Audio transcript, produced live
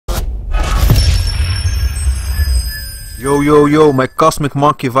Yo, my Cosmic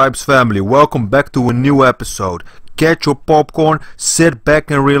Monkey Vibes family, welcome back to a new episode. Get your popcorn, sit back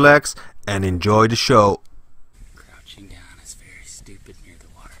and relax, and enjoy the show. Crouching down is very stupid near the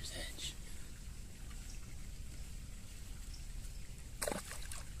water's edge.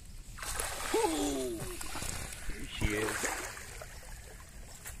 Oh, there she is.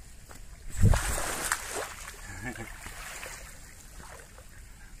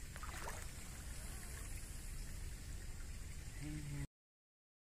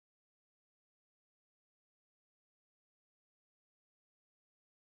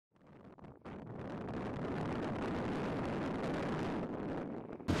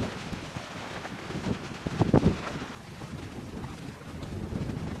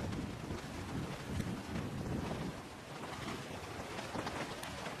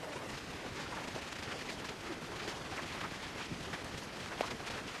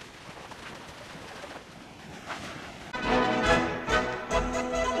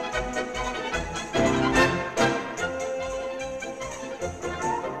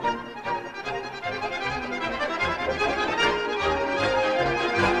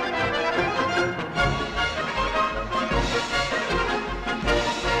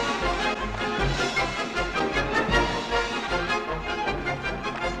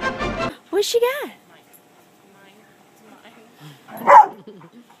 What she got?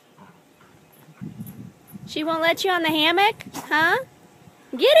 She won't let you on the hammock? Huh?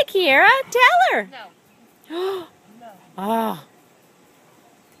 Get it, Kiera. Tell her. No. Oh.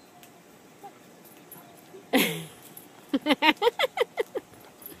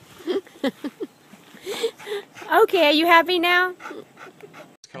 Okay, are you happy now?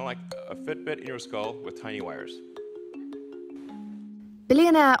 It's kind of like a Fitbit in your skull with tiny wires.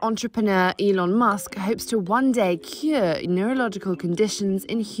 Billionaire entrepreneur Elon Musk hopes to one day cure neurological conditions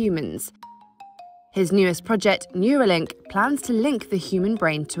in humans. His newest project, Neuralink, plans to link the human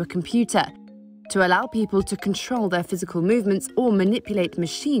brain to a computer to allow people to control their physical movements or manipulate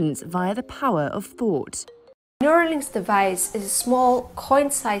machines via the power of thought. Neuralink's device is a small,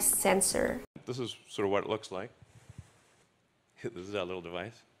 coin-sized sensor. This is sort of what it looks like. This is our little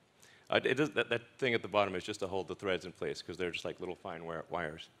device. That thing at the bottom is just to hold the threads in place because they're just like little fine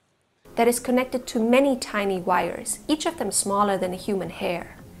wires. That is connected to many tiny wires, each of them smaller than a human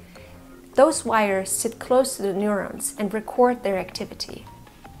hair. Those wires sit close to the neurons and record their activity.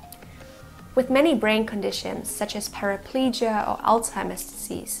 With many brain conditions, such as paraplegia or Alzheimer's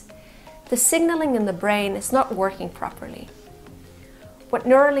disease, the signaling in the brain is not working properly. What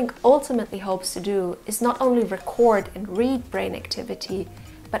Neuralink ultimately hopes to do is not only record and read brain activity,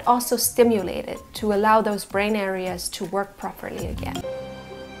 but also stimulate it to allow those brain areas to work properly again.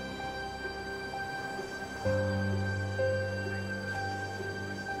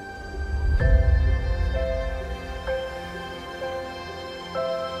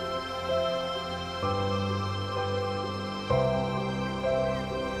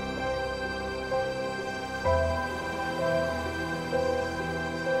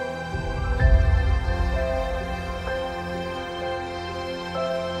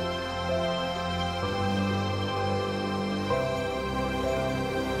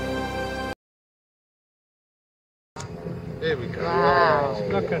 There we go. Wow.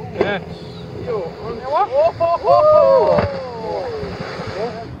 Look at that.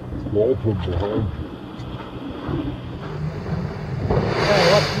 Small from behind you. Hey,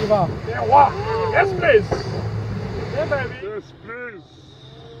 what, Eva? Yeah, what? Yes, please. Yeah, baby. Yes, please.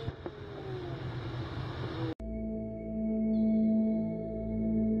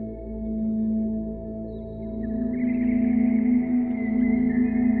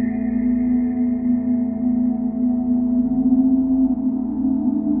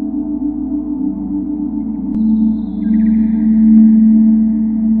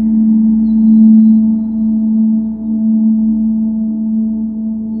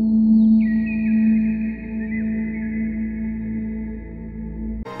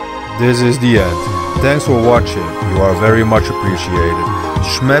 This is the end. Thanks for watching, you are very much appreciated.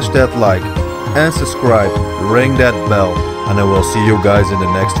 Smash that like and subscribe, ring that bell, and I will see you guys in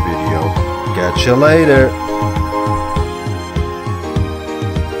the next video. Catch you later.